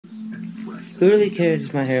Who really cares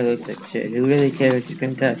if my hair looks like shit? Who really cares if you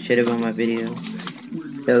can talk shit about my video?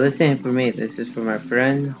 So this ain't for me. This is for my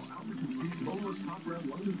friends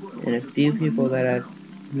and a few people that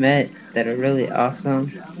I've met that are really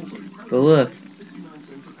awesome. But look,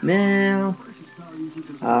 mail.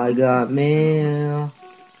 I got mail.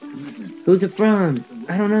 Who's it from?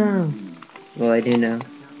 I don't know. Well, I do know.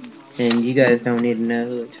 And you guys don't need to know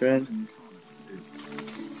who it's from.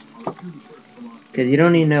 Because you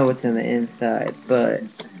don't need to know what's on the inside. But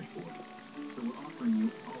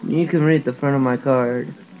you can read the front of my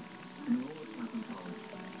card.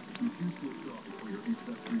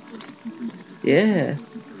 Yeah.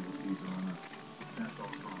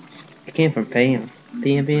 It came from Pam.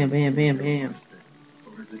 Pam, Pam, Pam, Pam, Pam.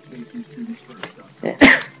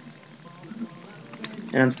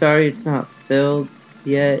 And I'm sorry it's not filled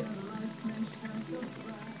yet.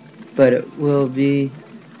 But it will be.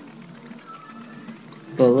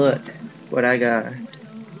 But look what I got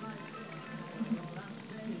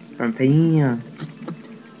from Pam.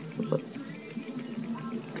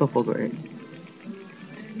 Football grade.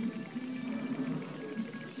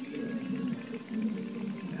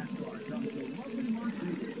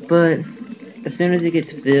 But as soon as it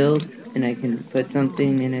gets filled and I can put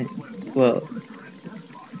something in it, well,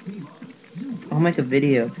 I'll make a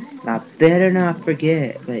video. And I better not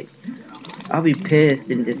forget. Like, I'll be pissed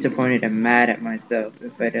and disappointed and mad at myself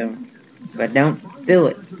if I don't. If I don't fill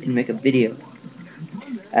it and make a video.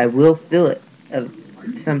 I will fill it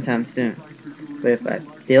sometime soon. But if I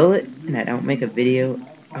fill it and I don't make a video,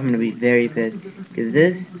 I'm gonna be very pissed. Because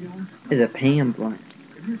this is a Pam blunt.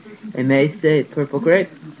 It may say purple grape,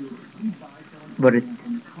 but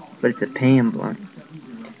it's a Pam blunt.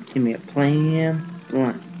 Give me a Pam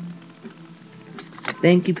blunt.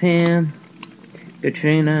 Thank you, Pam,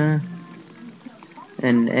 Katrina,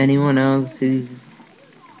 and anyone else who's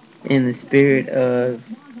in the spirit of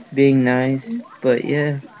being nice. But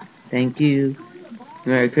yeah, thank you.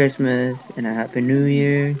 Merry Christmas and a Happy New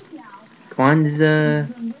Year. Kwanzaa.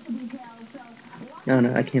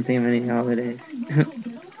 No, I can't think of any holidays.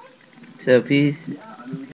 So peace